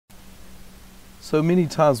So many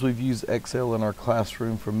times we've used Excel in our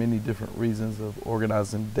classroom for many different reasons of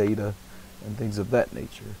organizing data and things of that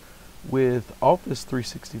nature. With Office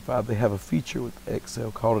 365, they have a feature with Excel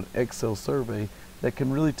called an Excel survey that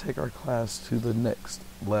can really take our class to the next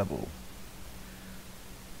level.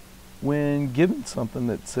 When given something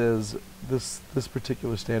that says this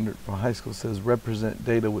particular standard for high school says represent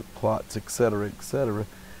data with plots, etc.,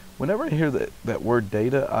 whenever I hear that word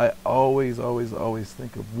data, I always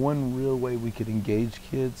think of one real way we could engage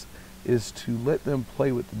kids is to let them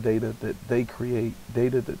play with the data that they create,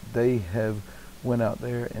 data that they have went out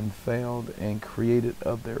there and found and created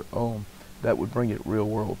of their own. That would bring it real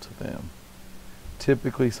world to them.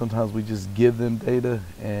 Typically, sometimes we just give them data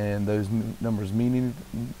and those numbers mean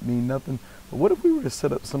nothing. But what if we were to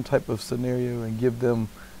set up some type of scenario and give them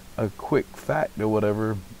a quick fact or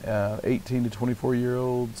whatever? 18 to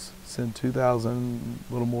 24-year-olds send 2,000,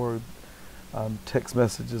 a little more text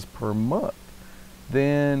messages per month.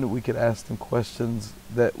 Then we could ask them questions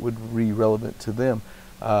that would be relevant to them.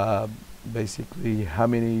 Basically, how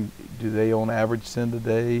many do they on average send a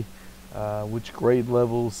day? Which grade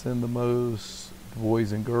levels send the most?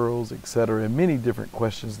 Boys and girls, etc., and many different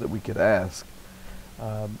questions that we could ask.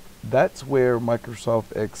 That's where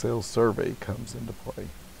Microsoft Excel survey comes into play.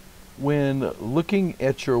 When looking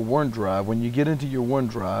at your OneDrive, when you get into your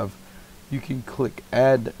OneDrive, you can click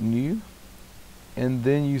Add New, and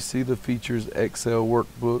then you see the features Excel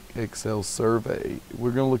Workbook, Excel Survey.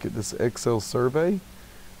 We're going to look at this Excel survey.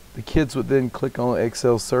 The kids would then click on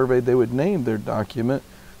Excel survey. They would name their document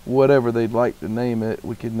whatever they'd like to name it.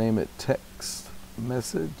 We could name it text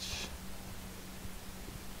message,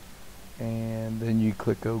 and then you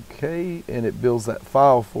click OK, and it builds that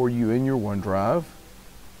file for you in your OneDrive.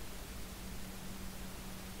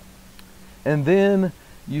 And then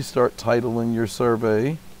you start titling your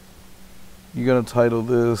survey. You're going to title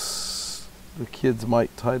this, the kids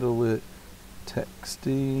might title it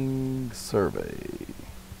Texting Survey.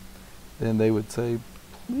 Then they would say,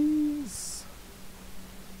 please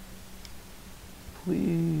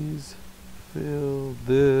fill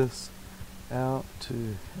this out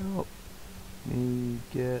to help me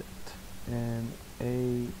get an A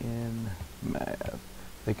in math.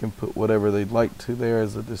 They can put whatever they'd like to there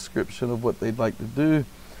as a description of what they'd like to do.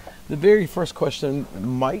 The very first question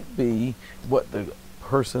might be what the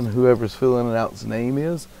person, whoever's filling it out's name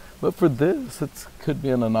is, but for this, it could be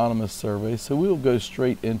an anonymous survey, so we'll go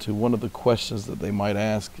straight into one of the questions that they might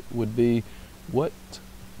ask would be, what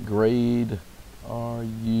grade are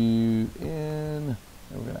you in?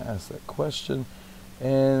 And we're going to ask that question.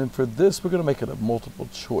 And for this, we're going to make it a multiple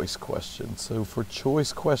choice question. So for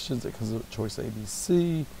choice questions, it comes with choice A, B,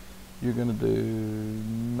 C. You're going to do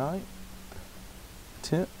 9th,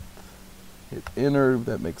 10th, hit enter,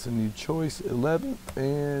 that makes a new choice, 11th,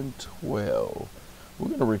 and 12th. We're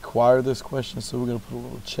going to require this question, so we're going to put a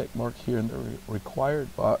little check mark here in the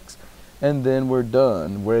required box. And then we're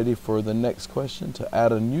done, ready for the next question. To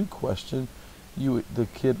add a new question, the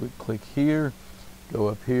kid would click here, go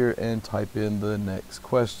up here, and type in the next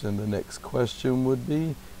question. The next question would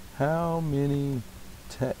be, how many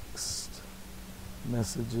text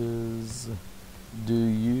messages do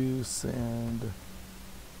you send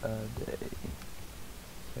a day?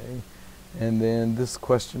 Okay, and then this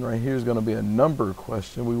question right here is going to be a number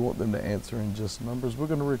question. We want them to answer in just numbers. We're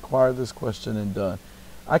going to require this question and done.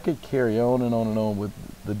 I could carry on and on and on with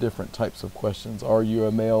the different types of questions. Are you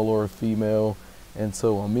a male or a female? And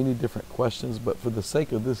so on, many different questions, but for the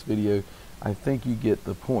sake of this video, I think you get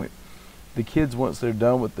the point. The kids, once they're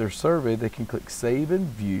done with their survey, they can click Save and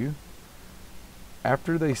View.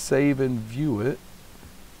 After they save and view it,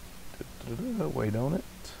 wait on it,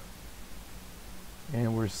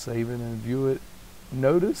 and we're saving and view it.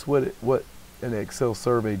 Notice what an Excel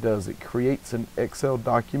survey does. It creates an Excel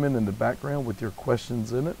document in the background with your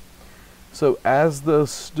questions in it. So as the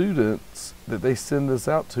students that they send this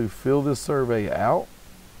out to fill this survey out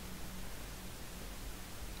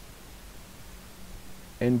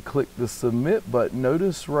and click the submit button,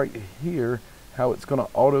 notice right here how it's going to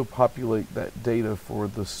auto-populate that data for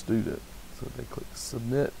the student. So they click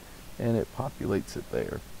submit and it populates it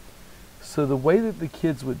there. So the way that the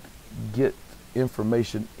kids would get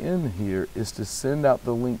information in here is to send out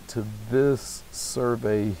the link to this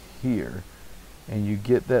survey here. And you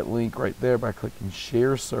get that link right there by clicking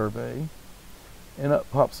Share Survey. And up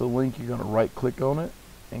pops a link. You're going to right click on it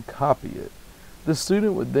and copy it. The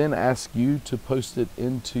student would then ask you to post it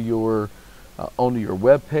into your onto your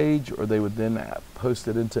web page, or they would then post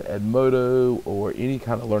it into Edmodo or any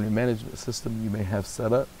kind of learning management system you may have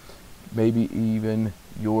set up, maybe even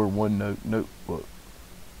your OneNote notebook.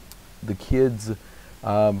 The kids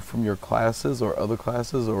from your classes or other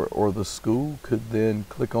classes, or the school could then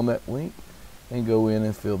click on that link and go in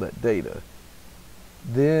and fill that data.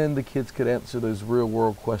 Then the kids could answer those real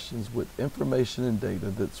world questions with information and data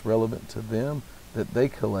that's relevant to them, that they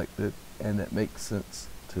collected, and that makes sense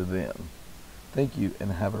to them. Thank you,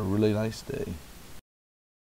 and have a really nice day.